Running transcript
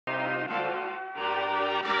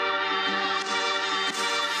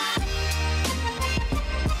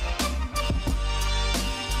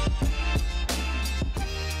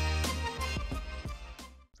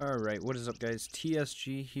Alright, what is up guys?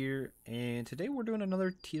 TSG here, and today we're doing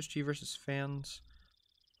another TSG versus fans.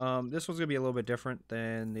 This one's going to be a little bit different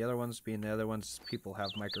than the other ones, being the other ones people have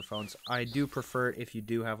microphones. I do prefer if you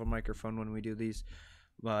do have a microphone when we do these,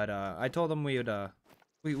 but I told them we would,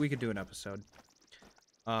 we could do an episode.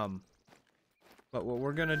 But what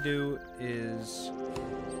we're going to do is,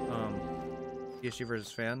 TSG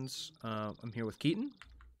versus fans. I'm here with Keaton.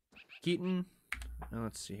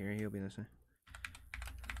 Let's see here, he'll be this way.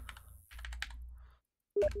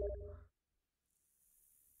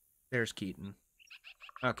 There's Keaton.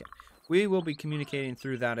 Okay. We will be communicating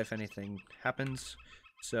through that if anything happens.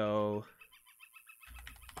 So...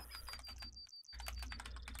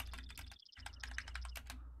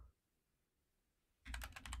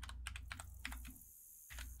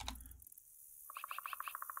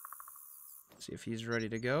 let's see if he's ready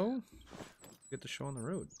to go. Get the show on the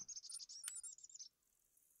road.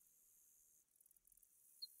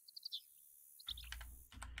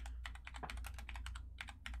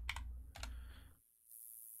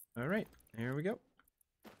 Alright, here we go.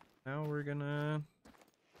 Now we're gonna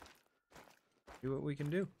do what we can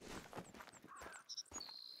do.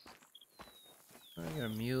 I got a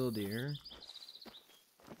mule deer.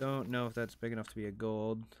 Don't know if that's big enough to be a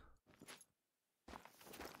gold.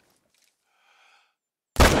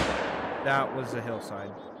 That was a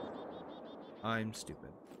hillside. I'm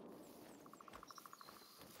stupid.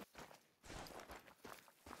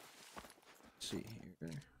 Let's see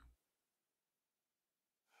here.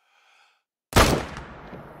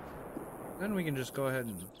 Then we can just go ahead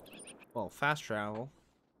and, well, fast travel.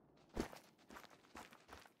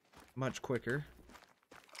 Much quicker.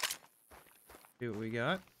 See what we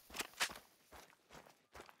got.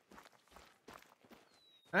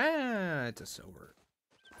 Ah, it's a silver.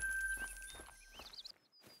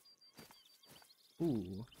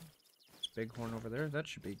 Ooh. Bighorn over there. That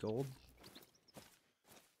should be gold.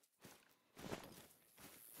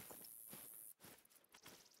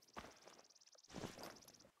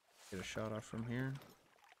 Get a shot off from here.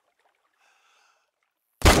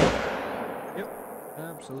 Yep,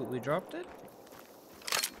 absolutely dropped it.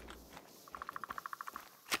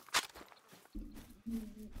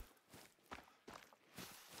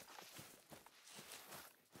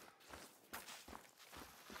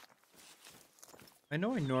 I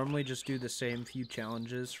know I normally just do the same few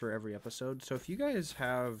challenges for every episode, so if you guys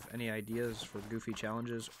have any ideas for goofy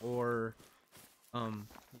challenges or,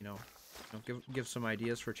 give some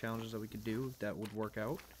ideas for challenges that we could do that would work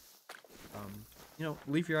out.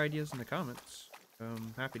 Leave your ideas in the comments.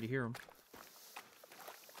 I'm happy to hear them.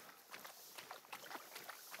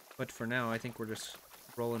 But for now, I think we're just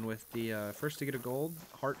rolling with the first to get a gold,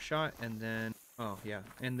 heart shot, and then, oh yeah,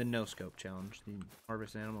 and the no scope challenge, the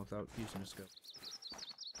harvest an animal without using a scope.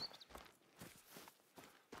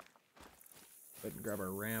 Go ahead and grab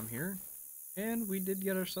our ram here. And we did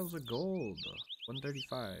get ourselves a gold.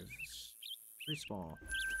 135. It's pretty small.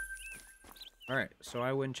 Alright, so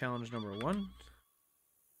I win challenge number 1.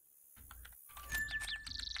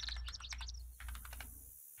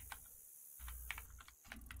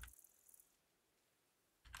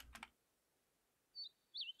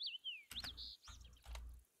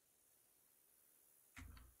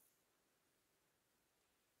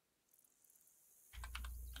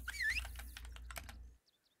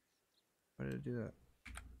 Why did I do that?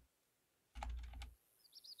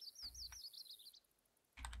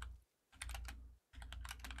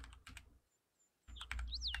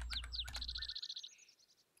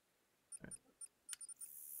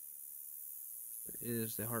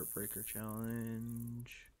 Is the Heartbreaker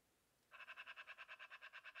challenge.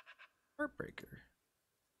 Heartbreaker.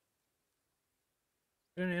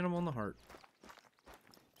 Get an animal in the heart.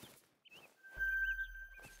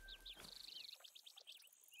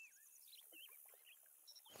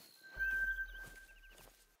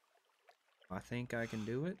 I think I can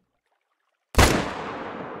do it.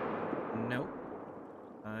 Nope.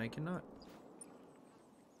 I cannot.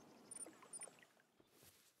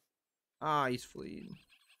 Ah, he's fleeing.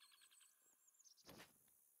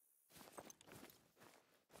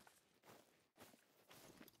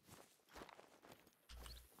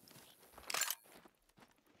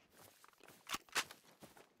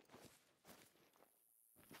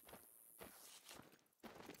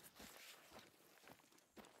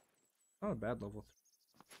 Not a bad level.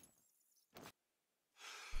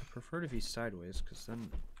 I prefer it if he's sideways, because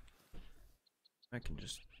then I can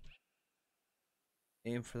just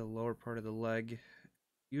aim for the lower part of the leg.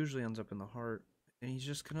 Usually ends up in the heart, and he's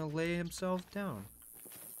just gonna lay himself down.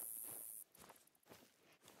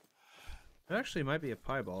 It actually might be a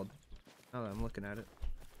piebald, now that I'm looking at it.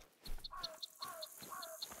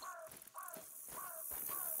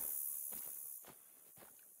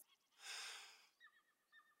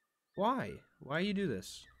 Why? Why you do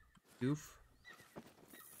this? Goof.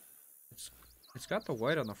 It's got the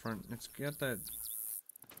white on the front. It's got that.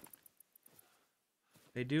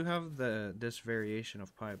 They do have this variation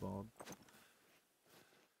of piebald.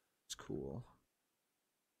 It's cool.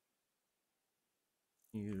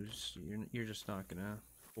 You're just not gonna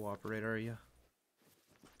cooperate, are you?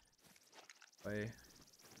 Bye.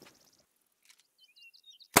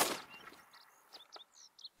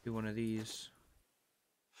 Do one of these.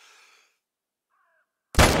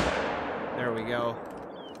 There we go.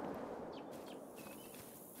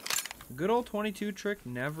 Good old 22 trick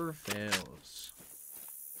never fails.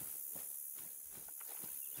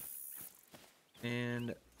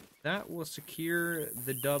 And that will secure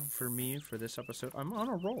the dub for me for this episode. I'm on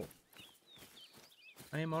a roll.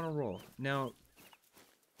 I am on a roll. Now,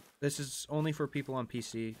 this is only for people on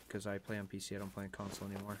PC, because I play on PC, I don't play on console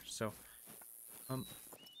anymore. So, if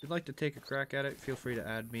you'd like to take a crack at it, feel free to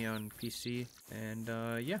add me on PC. And,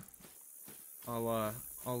 yeah.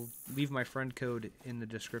 I'll leave my friend code in the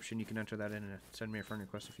description. You can enter that in and send me a friend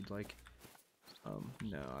request if you'd like.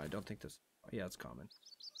 No, I don't think this... Yeah, it's common.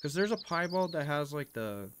 Because there's a piebald that has, like,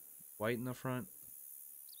 the white in the front.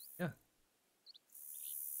 Yeah.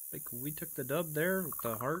 Like, we took the dub there with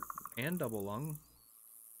the heart and double lung.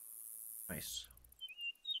 Nice.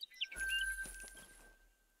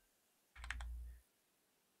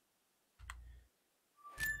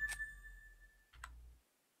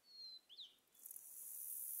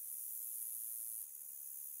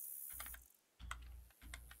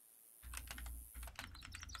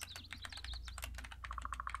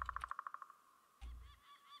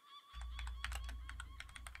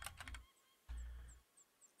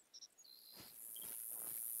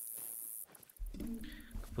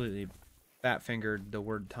 Completely bat-fingered the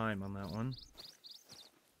word time on that one.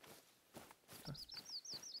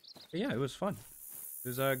 But yeah, it was fun. It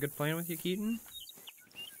was good playing with you, Keaton.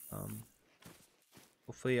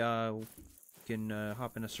 Hopefully we can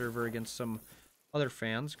hop in a server against some other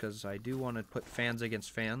fans, because I do want to put fans against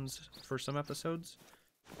fans for some episodes.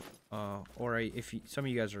 If some of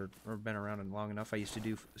you guys are been around long enough, I used to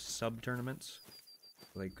do sub tournaments.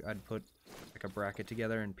 Like, I'd put like a bracket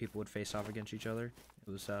together and people would face off against each other.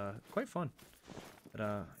 It was quite fun.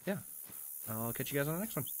 But yeah, I'll catch you guys on the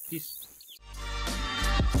next one. Peace.